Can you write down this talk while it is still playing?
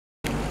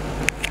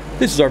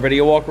This is our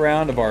video walk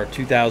around of our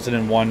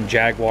 2001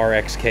 Jaguar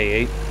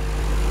XK8.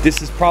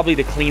 This is probably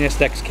the cleanest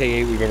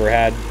XK8 we've ever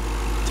had.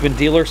 It's been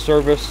dealer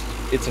serviced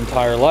its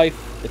entire life.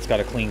 It's got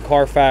a clean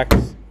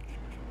Carfax.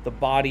 The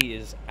body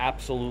is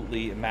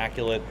absolutely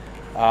immaculate.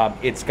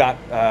 It's got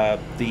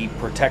the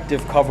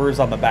protective covers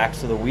on the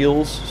backs of the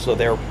wheels, so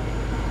they're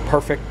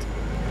perfect.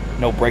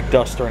 No brake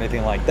dust or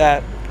anything like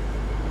that.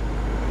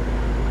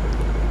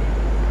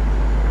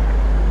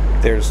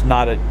 There's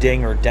not a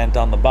ding or dent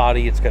on the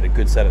body. It's got a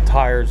good set of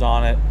tires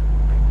on it.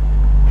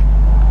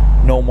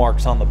 No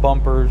marks on the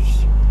bumpers.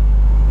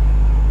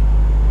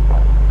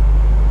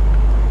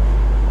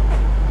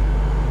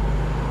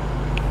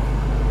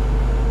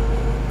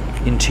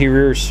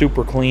 Interior is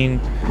super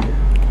clean.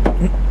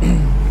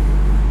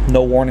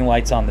 No warning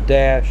lights on the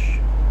dash.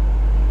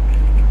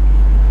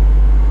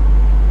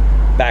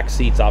 Back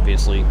seats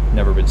obviously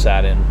never been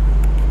sat in.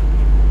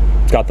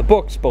 It's got the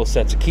books, both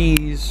sets of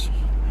keys.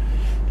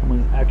 I'm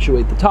going to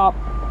actuate the top.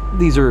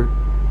 These are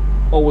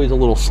always a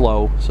little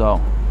slow, so.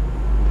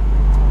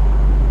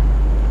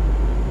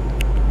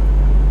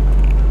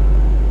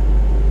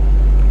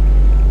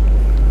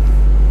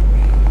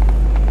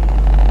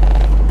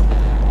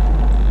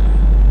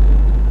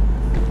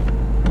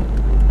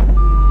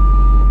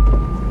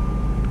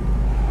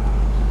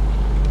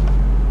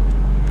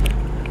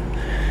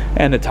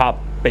 And the top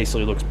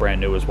basically looks brand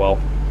new as well.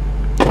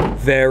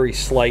 Very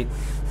slight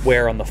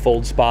wear on the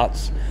fold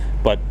spots,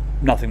 but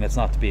nothing that's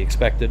not to be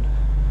expected.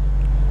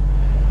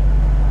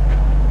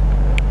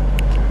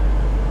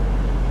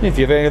 If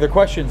you have any other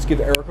questions, give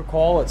Eric a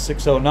call at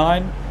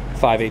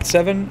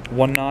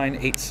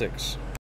 609-587-1986.